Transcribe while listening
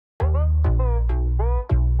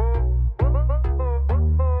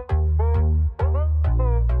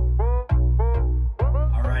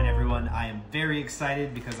very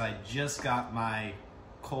excited because I just got my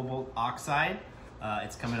Cobalt Oxide.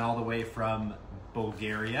 It's coming all the way from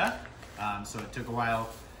Bulgaria, so it took a while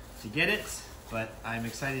to get it, but I'm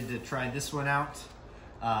excited to try this one out.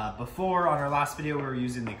 Before, on our last video, we were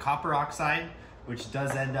using the Copper Oxide, which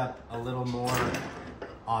does end up a little more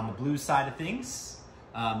on the blue side of things.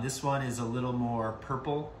 This one is a little more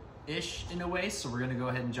purple-ish in a way, so we're gonna go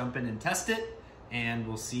ahead and jump in and test it, and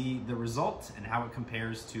we'll see the result and how it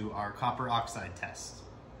compares to our Copper Oxide test.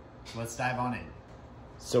 So let's dive on in.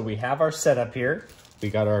 So we have our setup here. We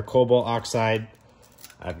got our Cobalt Oxide.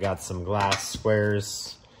 I've got some glass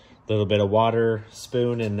squares, a little bit of water,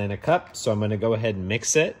 spoon, and then a cup. So I'm gonna go ahead and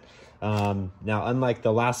mix it. Now, unlike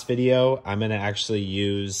the last video, I'm gonna actually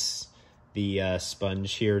use the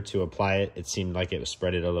sponge here to apply it. It seemed like it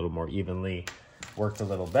spread it a little more evenly, worked a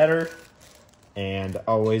little better. And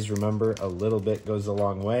always remember, a little bit goes a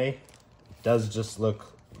long way. It does just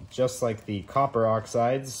look just like the Copper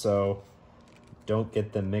Oxides, so don't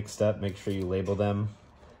get them mixed up. Make sure you label them.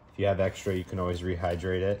 If you have extra, you can always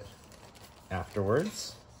rehydrate it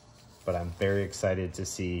afterwards. But I'm very excited to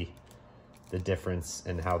see the difference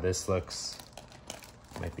in how this looks.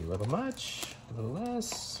 Might be a little much, a little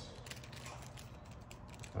less.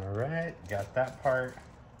 All right, got that part.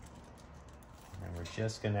 And we're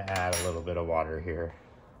just gonna add a little bit of water here.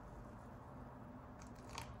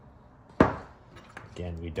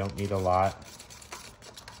 Again, we don't need a lot.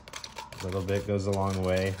 A little bit goes a long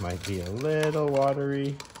way. Might be a little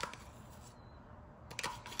watery.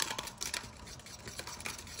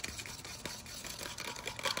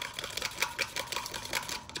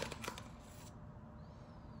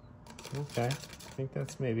 Okay, I think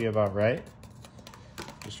that's maybe about right.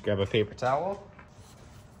 Just grab a paper towel.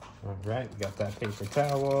 All right, we got that paper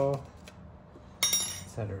towel.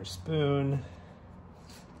 Let's add our spoon.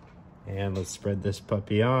 And let's spread this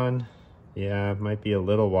puppy on. Yeah, it might be a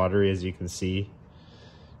little watery, as you can see.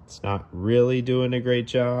 It's not really doing a great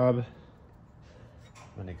job.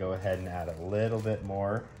 I'm gonna go ahead and add a little bit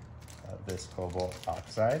more of this Cobalt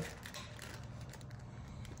Oxide.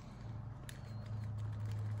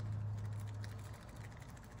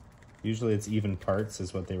 Usually it's even parts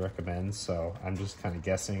is what they recommend, so I'm just kind of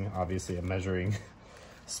guessing. Obviously a measuring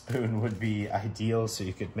spoon would be ideal so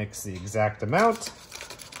you could mix the exact amount.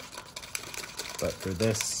 But for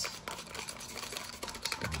this,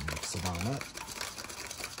 just gonna mix it on up.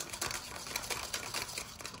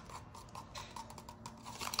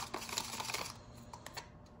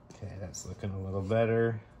 Okay, that's looking a little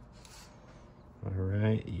better. All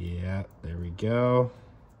right, yeah, there we go.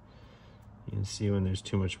 You can see when there's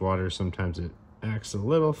too much water, sometimes it acts a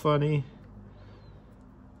little funny.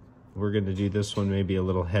 We're gonna do this one maybe a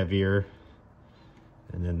little heavier,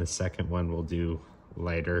 and then the second one we'll do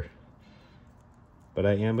lighter. But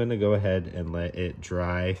I am gonna go ahead and let it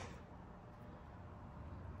dry,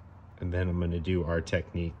 and then I'm gonna do our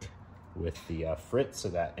technique with the frit so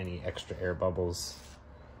that any extra air bubbles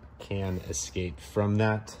can escape from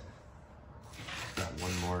that. Got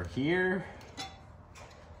one more here.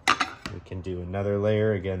 We can do another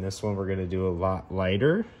layer. Again, this one we're gonna do a lot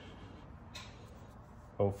lighter,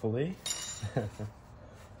 hopefully.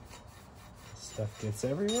 Stuff gets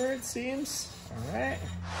everywhere, it seems. All right.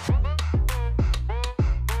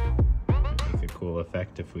 Make a cool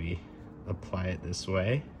effect if we apply it this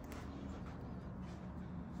way.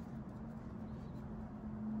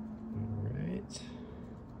 All right.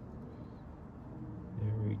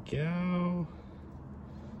 There we go.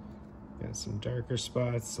 Got some darker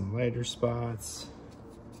spots, some lighter spots.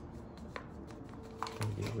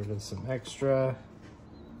 Get rid of some extra.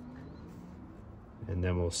 And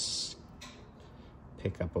then we'll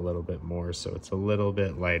pick up a little bit more so it's a little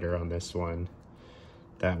bit lighter on this one.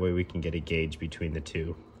 That way we can get a gauge between the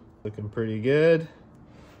two. Looking pretty good.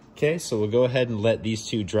 Okay, so we'll go ahead and let these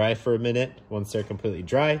two dry for a minute. Once they're completely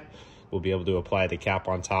dry, we'll be able to apply the cap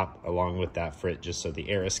on top along with that frit just so the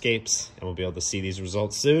air escapes, and we'll be able to see these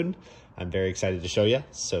results soon. I'm very excited to show you,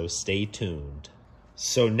 so stay tuned.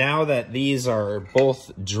 So now that these are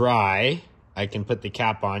both dry, I can put the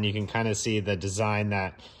cap on. You can kind of see the design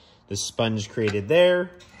that the sponge created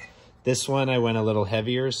there. This one I went a little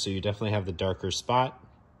heavier, so you definitely have the darker spot.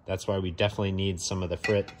 That's why we definitely need some of the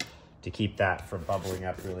frit to keep that from bubbling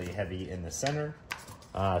up really heavy in the center.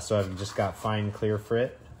 So I've just got fine clear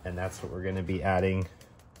frit, and that's what we're gonna be adding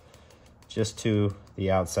just to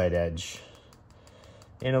the outside edge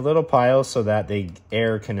in a little pile so that the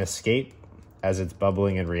air can escape as it's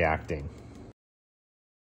bubbling and reacting.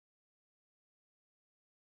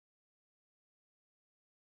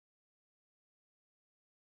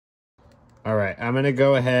 All right, I'm gonna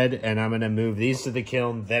go ahead and I'm gonna move these to the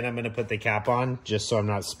kiln, then I'm gonna put the cap on just so I'm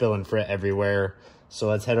not spilling frit everywhere. So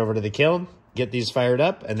let's head over to the kiln, get these fired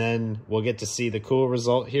up, and then we'll get to see the cool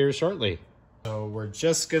result here shortly. So we're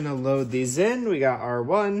just gonna load these in. We got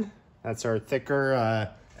R1, that's our thicker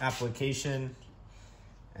application.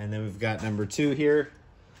 And then we've got number 2 here.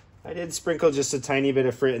 I did sprinkle just a tiny bit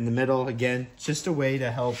of frit in the middle. Again, just a way to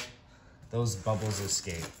help those bubbles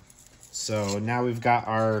escape. So now we've got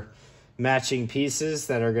our matching pieces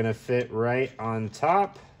that are gonna fit right on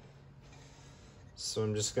top. So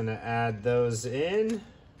I'm just gonna add those in.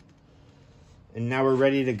 And now we're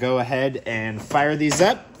ready to go ahead and fire these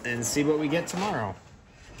up and see what we get tomorrow.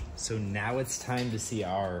 So now it's time to see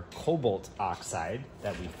our Cobalt Oxide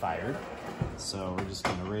that we fired. So we're just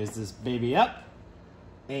gonna raise this baby up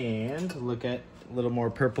and look at a little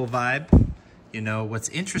more purple vibe. You know, what's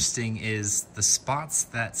interesting is the spots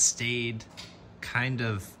that stayed kind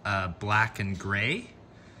of black and gray.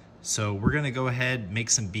 So we're gonna go ahead, make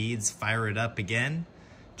some beads, fire it up again,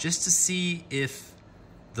 just to see if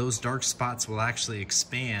those dark spots will actually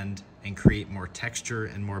expand and create more texture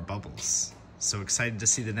and more bubbles. So excited to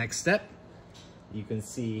see the next step. You can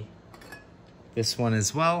see this one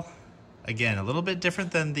as well. Again, a little bit different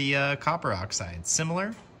than the Copper Oxide.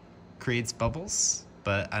 Similar, creates bubbles,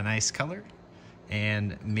 but a nice color.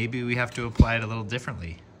 And maybe we have to apply it a little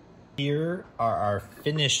differently. Here are our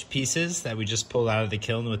finished pieces that we just pulled out of the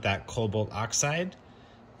kiln with that Cobalt Oxide.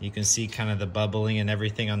 You can see kind of the bubbling and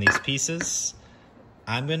everything on these pieces.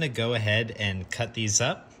 I'm gonna go ahead and cut these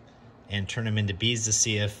up and turn them into beads to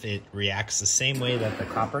see if it reacts the same way that the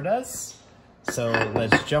copper does. So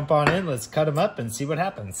let's jump on in, let's cut them up and see what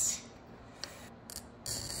happens.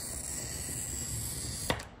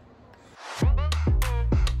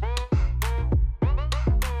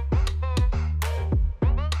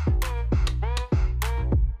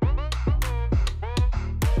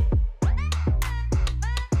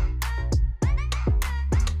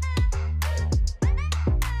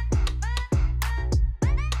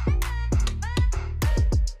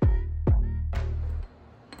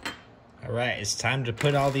 All right, it's time to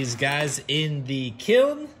put all these guys in the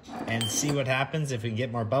kiln and see what happens, if we can get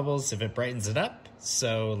more bubbles, if it brightens it up.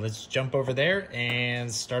 So let's jump over there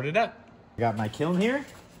and start it up. I got my kiln here.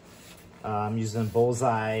 I'm using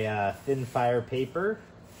bullseye thin fire paper,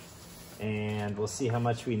 and we'll see how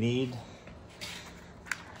much we need.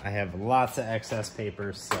 I have lots of excess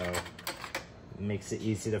paper, so it makes it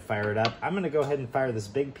easy to fire it up. I'm gonna go ahead and fire this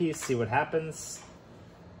big piece, see what happens.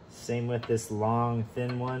 Same with this long,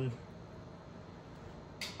 thin one.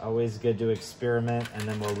 Always good to experiment, and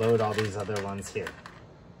then we'll load all these other ones here.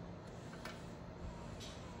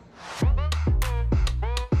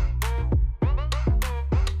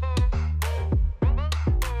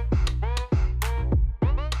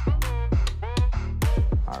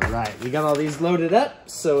 All right, we got all these loaded up,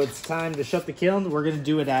 so it's time to shut the kiln. We're gonna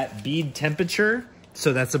do it at bead temperature,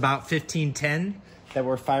 so that's about 1510 that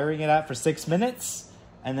we're firing it at for 6 minutes,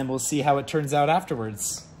 and then we'll see how it turns out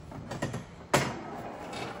afterwards.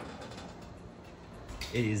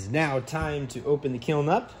 It is now time to open the kiln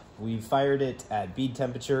up. We fired it at bead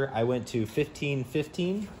temperature. I went to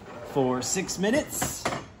 1515 for 6 minutes.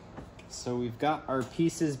 So we've got our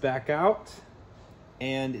pieces back out,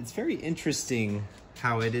 and it's very interesting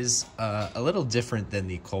how it is a little different than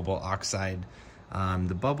the Cobalt Oxide.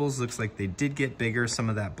 The bubbles looks like they did get bigger. Some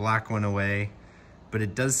of that black went away, but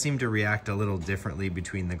it does seem to react a little differently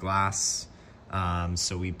between the glass.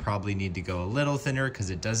 So we probably need to go a little thinner because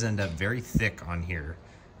it does end up very thick on here.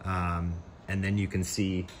 And then you can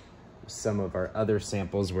see some of our other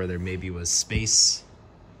samples where there maybe was space.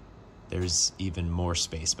 There's even more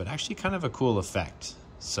space, but actually kind of a cool effect.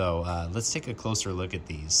 So let's take a closer look at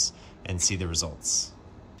these and see the results.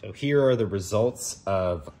 So here are the results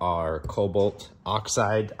of our Cobalt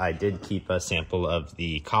Oxide. I did keep a sample of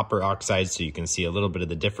the Copper Oxide so you can see a little bit of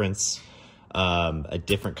the difference. A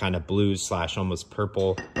different kind of blue / almost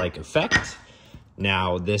purple like effect.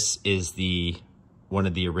 Now this is one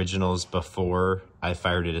of the originals before I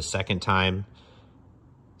fired it a second time.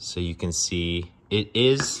 So you can see it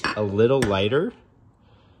is a little lighter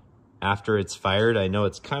after it's fired. I know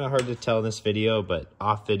it's kind of hard to tell in this video, but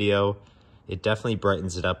off video, it definitely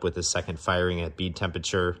brightens it up with a second firing at bead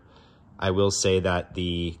temperature. I will say that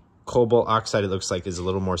the Cobalt Oxide, it looks like, is a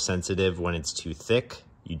little more sensitive when it's too thick.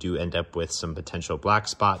 You do end up with some potential black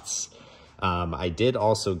spots. I did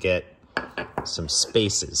also get some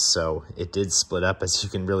spaces, so it did split up, as you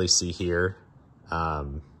can really see here,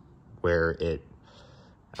 where I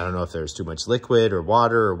don't know if there's too much liquid or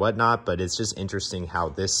water or whatnot, but it's just interesting how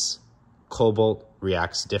this Cobalt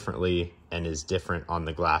reacts differently and is different on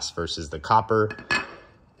the glass versus the copper.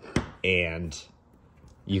 And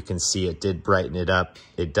you can see it did brighten it up.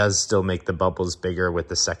 It does still make the bubbles bigger with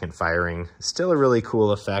the second firing. Still a really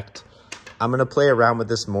cool effect. I'm gonna play around with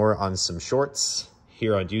this more on some shorts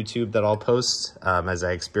here on YouTube that I'll post as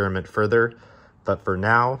I experiment further. But for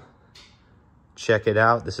now, check it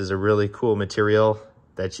out. This is a really cool material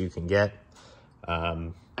that you can get.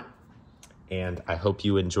 And I hope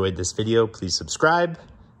you enjoyed this video. Please subscribe.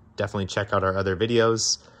 Definitely check out our other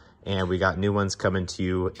videos. And we got new ones coming to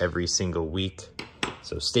you every single week.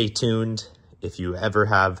 So stay tuned. If you ever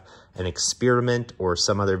have an experiment or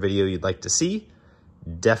some other video you'd like to see,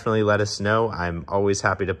 definitely let us know. I'm always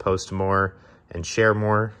happy to post more and share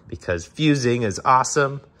more because fusing is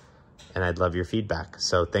awesome and I'd love your feedback.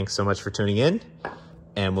 So thanks so much for tuning in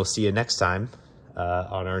and we'll see you next time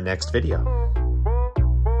on our next video.